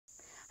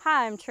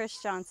Hi, I'm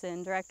Trish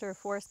Johnson, Director of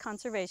Forest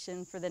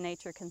Conservation for the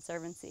Nature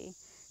Conservancy,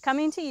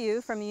 coming to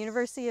you from the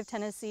University of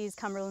Tennessee's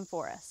Cumberland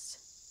Forest.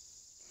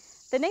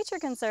 The Nature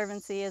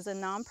Conservancy is a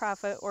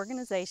nonprofit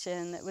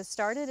organization that was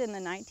started in the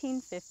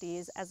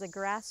 1950s as a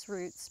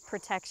grassroots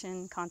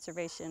protection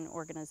conservation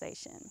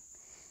organization.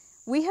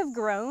 We have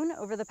grown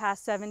over the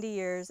past 70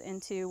 years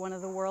into one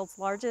of the world's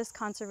largest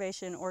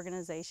conservation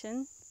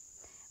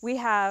organizations. We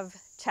have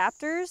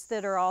chapters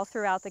that are all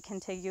throughout the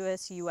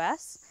contiguous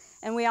U.S.,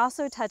 and we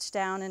also touch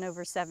down in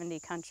over 70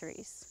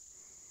 countries.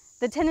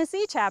 The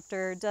Tennessee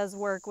chapter does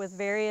work with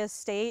various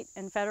state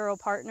and federal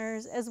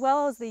partners, as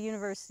well as the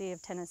University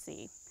of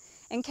Tennessee.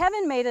 And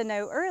Kevin made a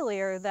note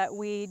earlier that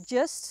we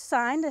just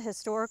signed a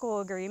historical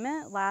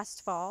agreement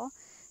last fall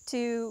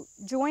to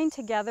join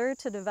together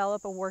to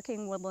develop a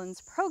Working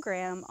Woodlands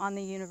program on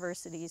the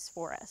university's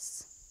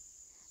forests.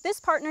 This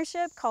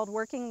partnership, called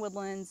Working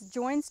Woodlands,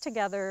 joins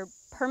together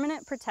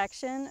permanent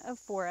protection of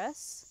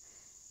forests,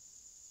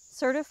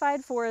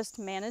 certified forest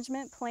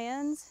management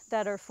plans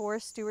that are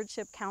Forest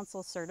Stewardship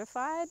Council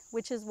certified,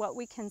 which is what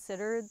we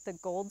consider the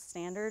gold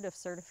standard of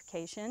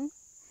certification,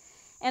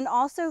 and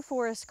also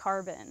forest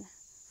carbon.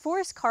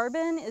 Forest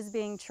carbon is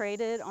being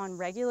traded on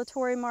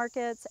regulatory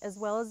markets as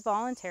well as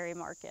voluntary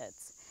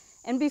markets.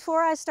 And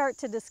before I start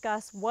to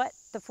discuss what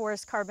the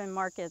forest carbon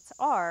markets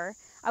are,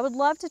 I would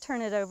love to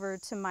turn it over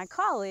to my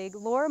colleague,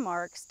 Laura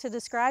Marks, to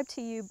describe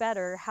to you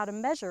better how to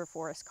measure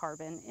forest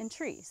carbon in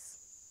trees.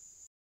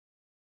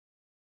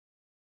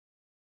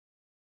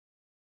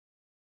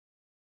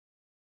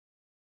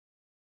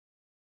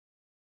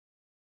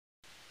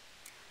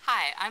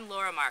 Hi, I'm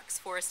Laura Marks,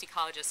 forest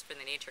ecologist for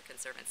the Nature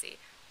Conservancy.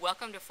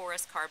 Welcome to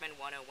Forest Carbon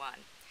 101.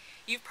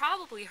 You've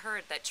probably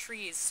heard that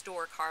trees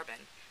store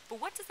carbon, but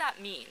what does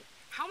that mean?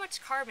 How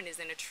much carbon is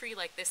in a tree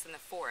like this in the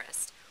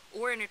forest,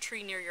 or in a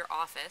tree near your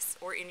office,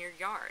 or in your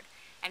yard?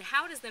 And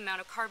how does the amount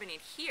of carbon in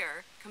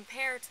here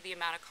compare to the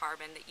amount of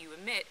carbon that you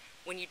emit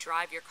when you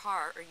drive your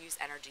car or use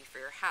energy for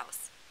your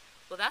house?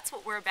 Well, that's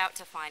what we're about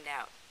to find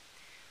out.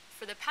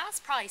 For the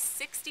past probably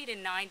 60 to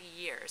 90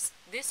 years,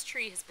 this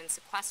tree has been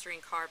sequestering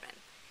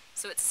carbon.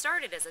 So it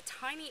started as a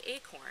tiny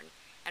acorn,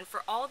 and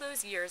for all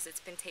those years it's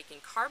been taking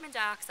carbon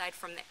dioxide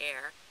from the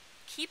air,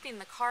 keeping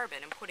the carbon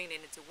and putting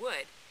it into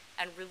wood,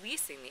 and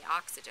releasing the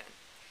oxygen.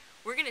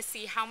 We're going to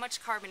see how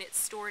much carbon it's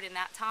stored in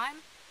that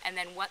time, and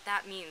then what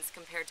that means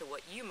compared to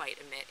what you might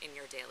emit in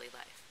your daily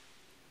life.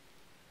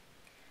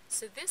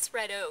 So this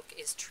red oak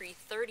is tree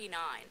 39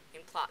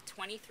 in plot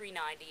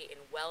 2390 in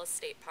Wells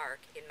State Park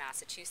in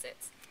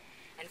Massachusetts.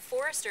 And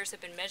foresters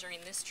have been measuring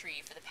this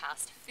tree for the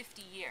past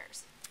 50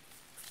 years.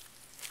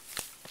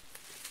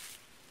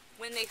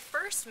 When they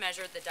first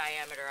measured the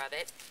diameter of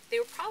it, they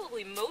were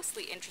probably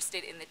mostly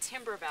interested in the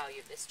timber value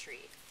of this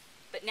tree.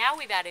 But now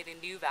we've added a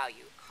new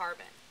value,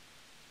 carbon.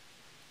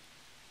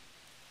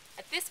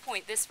 At this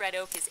point, this red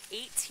oak is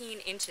 18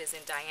 inches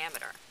in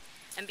diameter.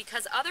 And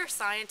because other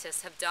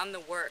scientists have done the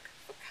work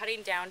of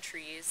cutting down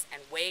trees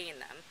and weighing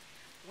them,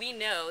 we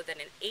know that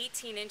an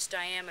 18-inch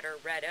diameter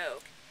red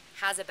oak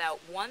has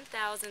about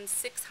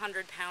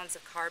 1,600 pounds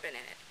of carbon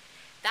in it.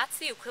 That's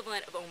the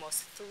equivalent of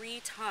almost 3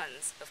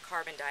 tons of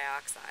carbon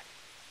dioxide.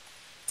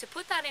 To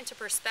put that into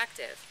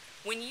perspective,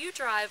 when you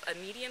drive a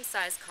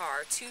medium-sized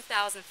car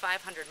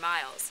 2,500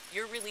 miles,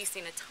 you're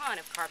releasing a ton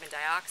of carbon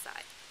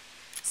dioxide.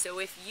 So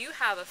if you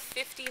have a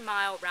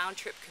 50-mile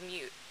round-trip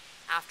commute,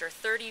 after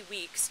 30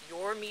 weeks,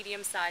 your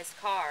medium-sized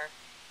car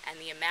and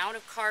the amount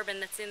of carbon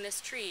that's in this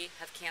tree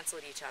have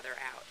canceled each other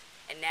out.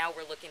 And now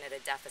we're looking at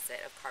a deficit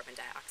of carbon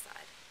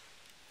dioxide.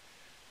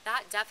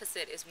 That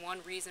deficit is one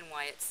reason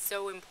why it's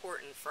so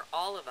important for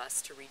all of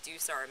us to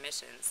reduce our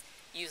emissions,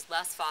 use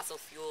less fossil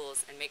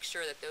fuels, and make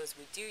sure that those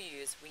we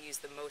use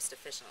the most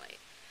efficiently.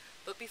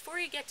 But before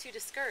you get too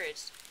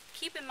discouraged,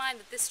 keep in mind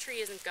that this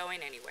tree isn't going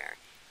anywhere.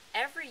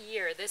 Every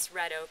year, this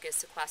red oak is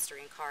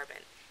sequestering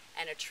carbon,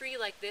 and a tree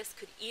like this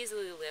could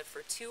easily live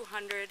for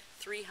 200,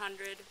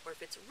 300, or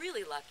if it's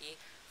really lucky,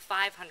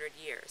 500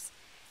 years.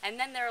 And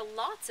then there are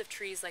lots of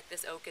trees like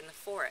this oak in the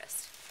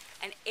forest.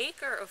 An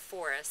acre of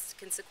forest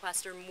can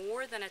sequester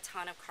more than a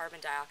ton of carbon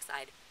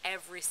dioxide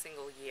every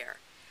single year.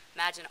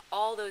 Imagine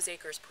all those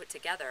acres put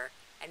together,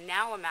 and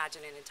now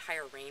imagine an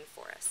entire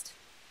rainforest.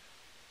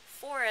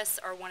 Forests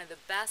are one of the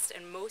best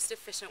and most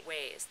efficient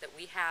ways that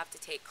we have to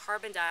take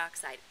carbon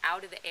dioxide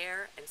out of the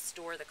air and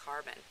store the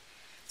carbon.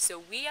 So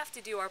we have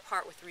to do our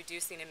part with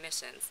reducing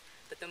emissions,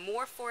 but the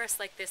more forests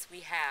like this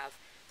we have,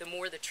 the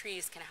more the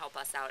trees can help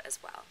us out as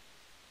well.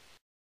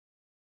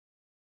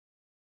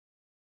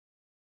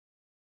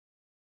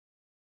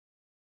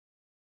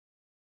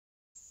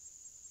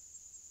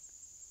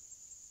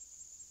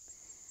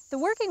 The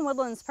Working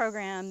Woodlands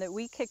program that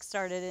we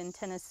kickstarted in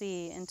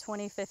Tennessee in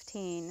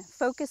 2015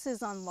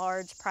 focuses on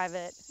large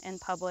private and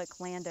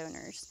public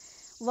landowners.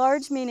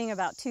 Large meaning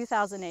about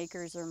 2,000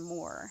 acres or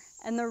more.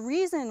 And the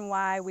reason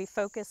why we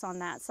focus on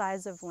that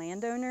size of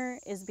landowner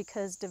is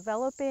because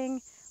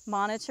developing,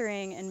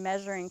 monitoring, and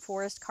measuring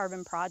forest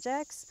carbon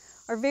projects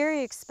are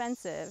very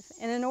expensive.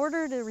 And in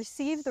order to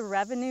receive the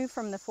revenue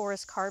from the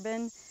forest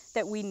carbon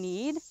that we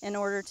need in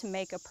order to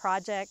make a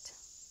project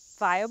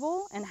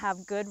viable and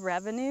have good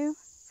revenue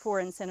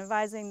for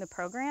incentivizing the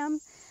program,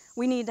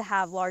 we need to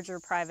have larger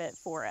private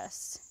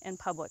forests and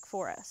public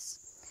forests.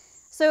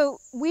 So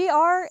we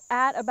are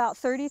at about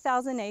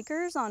 30,000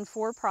 acres on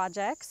 4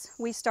 projects.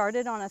 We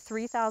started on a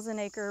 3,000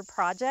 acre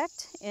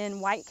project in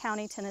White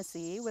County,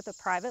 Tennessee with a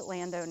private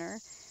landowner.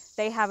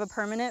 They have a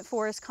permanent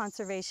forest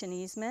conservation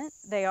easement.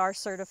 They are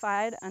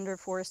certified under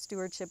Forest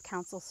Stewardship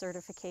Council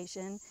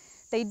certification.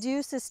 They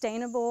do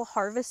sustainable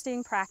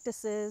harvesting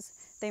practices.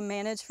 They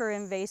manage for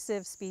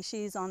invasive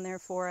species on their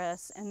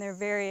forests, and they're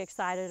very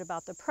excited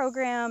about the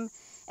program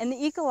and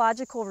the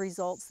ecological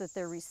results that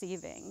they're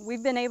receiving.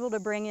 We've been able to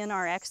bring in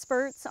our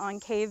experts on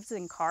caves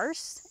and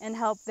karsts and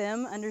help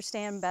them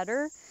understand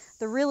better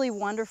the really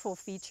wonderful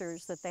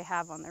features that they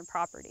have on their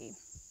property.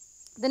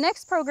 The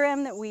next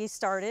program that we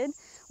started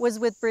was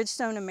with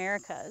Bridgestone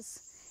Americas.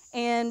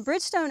 And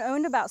Bridgestone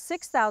owned about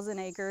 6,000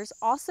 acres,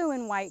 also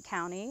in White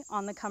County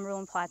on the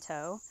Cumberland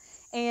Plateau.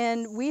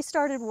 And we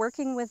started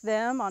working with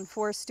them on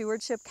Forest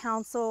Stewardship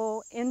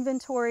Council,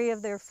 inventory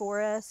of their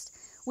forest.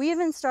 We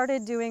even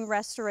started doing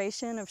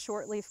restoration of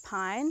shortleaf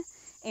pine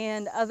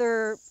and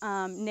other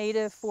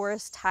native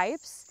forest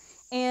types,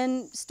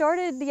 and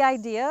started the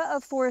idea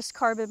of forest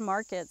carbon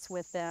markets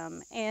with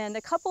them. And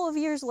a couple of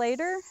years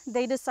later,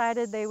 they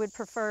decided they would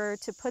prefer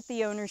to put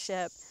the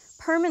ownership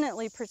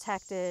permanently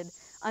protected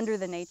under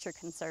the Nature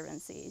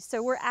Conservancy.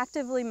 So we're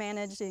actively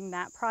managing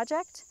that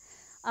project.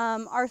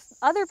 Our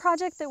other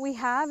project that we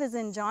have is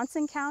in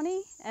Johnson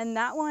County, and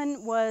that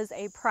one was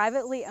a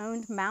privately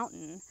owned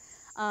mountain.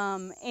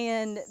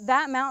 And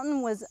that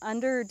mountain was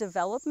under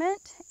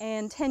development,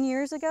 and 10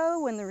 years ago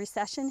when the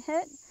recession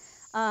hit,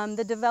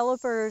 the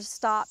developers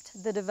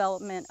stopped the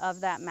development of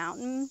that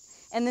mountain,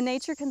 and the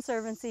Nature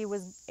Conservancy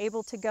was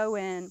able to go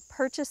in,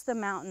 purchase the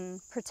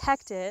mountain,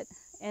 protect it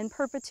in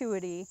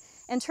perpetuity,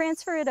 and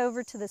transfer it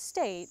over to the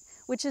state,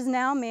 which is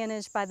now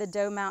managed by the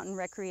Doe Mountain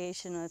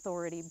Recreation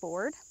Authority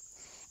Board.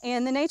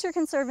 And the Nature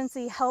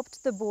Conservancy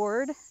helped the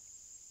board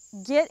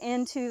get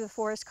into the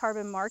forest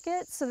carbon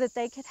market so that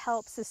they could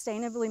help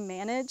sustainably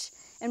manage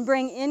and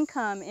bring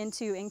income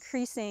into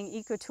increasing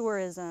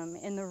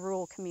ecotourism in the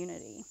rural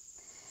community.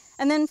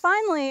 And then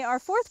finally, our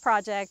 4th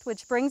project,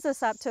 which brings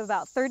us up to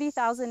about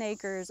 30,000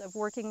 acres of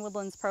working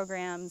woodlands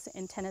programs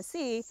in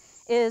Tennessee,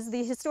 is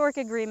the historic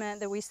agreement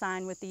that we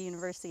signed with the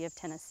University of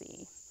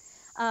Tennessee.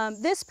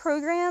 This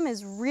program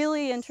is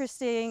really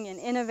interesting and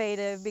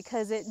innovative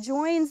because it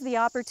joins the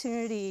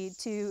opportunity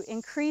to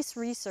increase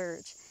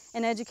research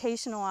and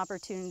educational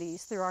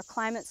opportunities through our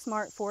Climate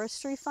Smart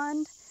Forestry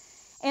Fund.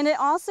 And it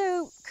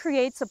also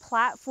creates a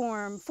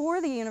platform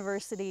for the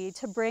university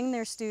to bring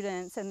their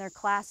students and their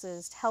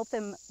classes to help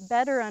them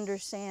better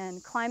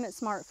understand climate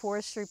smart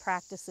forestry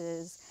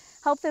practices,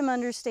 help them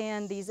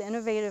understand these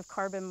innovative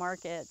carbon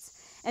markets,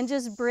 and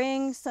just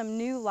bring some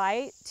new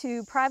light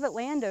to private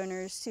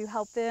landowners to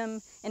help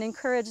them and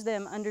encourage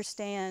them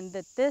understand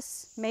that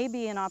this may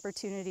be an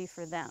opportunity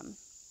for them.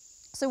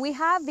 So we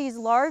have these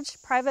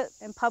large private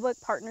and public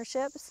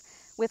partnerships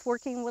with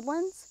Working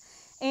Woodlands,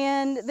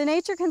 and the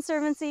Nature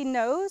Conservancy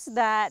knows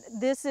that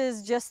this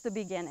is just the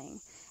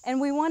beginning.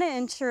 And we want to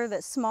ensure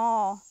that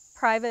small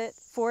private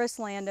forest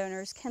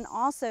landowners can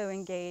also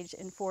engage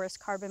in forest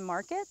carbon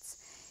markets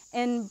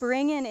and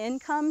bring in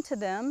income to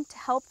them to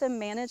help them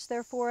manage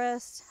their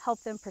forests,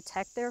 help them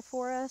protect their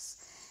forests.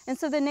 And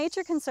so the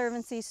Nature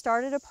Conservancy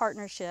started a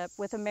partnership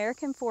with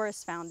American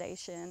Forest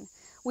Foundation.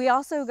 We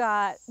also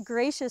got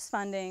gracious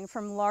funding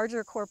from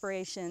larger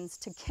corporations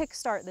to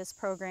kickstart this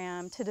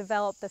program to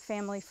develop the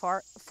Family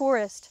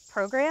Forest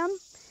Program.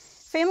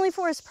 Family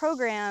Forest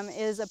Program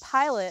is a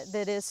pilot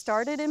that is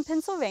started in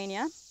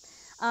Pennsylvania,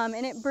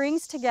 and it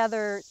brings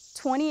together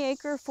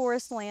 20-acre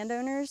forest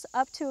landowners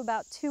up to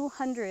about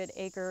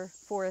 200-acre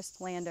forest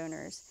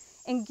landowners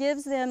and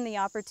gives them the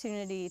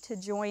opportunity to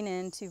join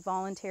into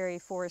voluntary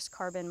forest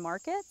carbon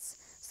markets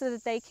so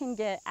that they can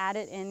get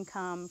added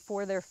income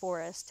for their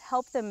forest,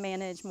 help them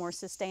manage more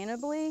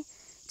sustainably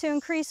to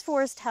increase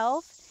forest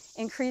health,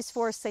 increase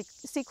forest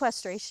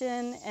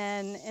sequestration,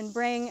 and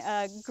bring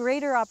a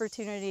greater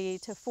opportunity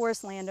to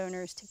forest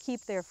landowners to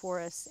keep their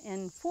forests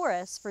in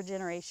forests for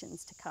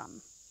generations to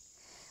come.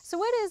 So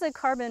what is a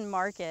carbon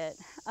market?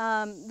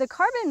 The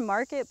carbon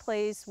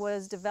marketplace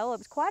was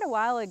developed quite a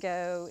while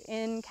ago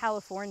in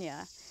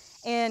California,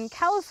 and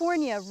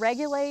California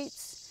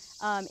regulates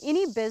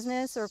any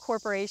business or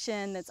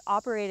corporation that's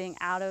operating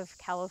out of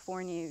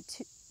California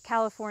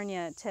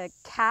to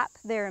cap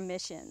their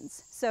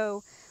emissions.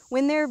 So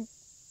when they're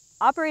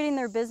operating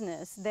their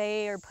business,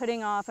 they are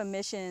putting off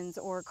emissions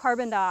or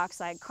carbon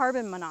dioxide,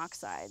 carbon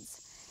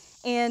monoxides.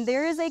 And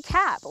there is a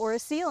cap or a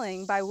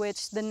ceiling by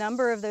which the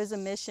number of those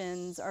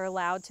emissions are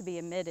allowed to be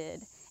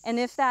emitted. And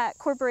if that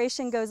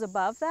corporation goes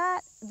above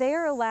that, they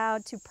are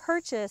allowed to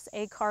purchase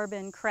a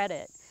carbon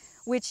credit,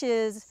 which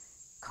is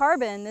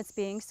carbon that's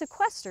being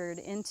sequestered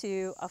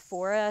into a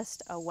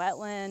forest, a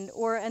wetland,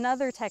 or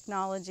another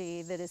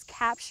technology that is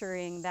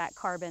capturing that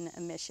carbon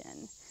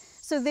emission.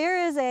 So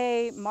there is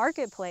a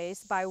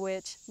marketplace by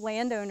which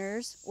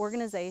landowners,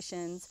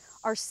 organizations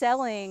are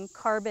selling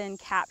carbon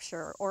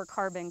capture or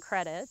carbon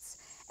credits,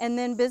 and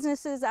then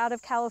businesses out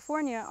of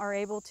California are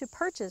able to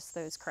purchase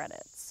those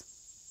credits.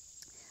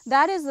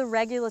 That is the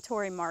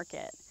regulatory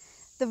market.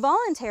 The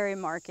voluntary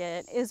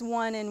market is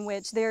one in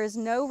which there is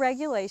no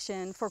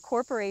regulation for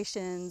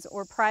corporations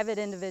or private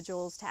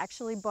individuals to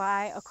actually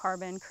buy a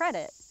carbon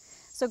credit.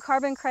 So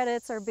carbon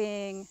credits are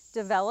being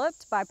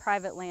developed by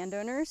private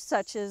landowners,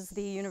 such as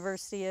the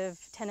University of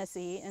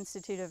Tennessee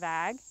Institute of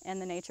Ag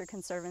and the Nature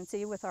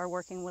Conservancy with our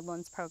Working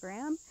Woodlands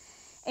program.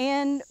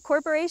 And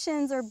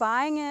corporations are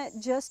buying it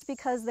just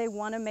because they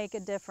want to make a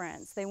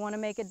difference. They want to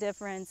make a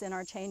difference in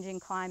our changing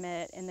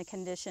climate and the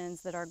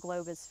conditions that our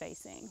globe is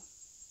facing.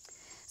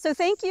 So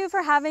thank you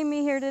for having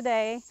me here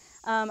today.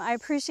 I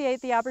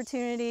appreciate the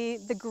opportunity,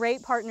 the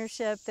great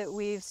partnership that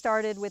we've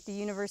started with the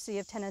University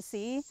of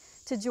Tennessee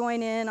to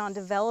join in on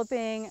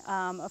developing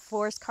a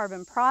forest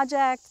carbon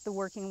project, the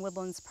Working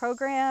Woodlands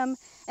program,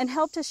 and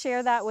help to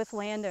share that with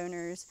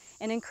landowners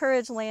and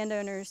encourage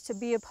landowners to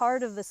be a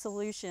part of the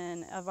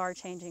solution of our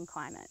changing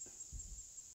climate.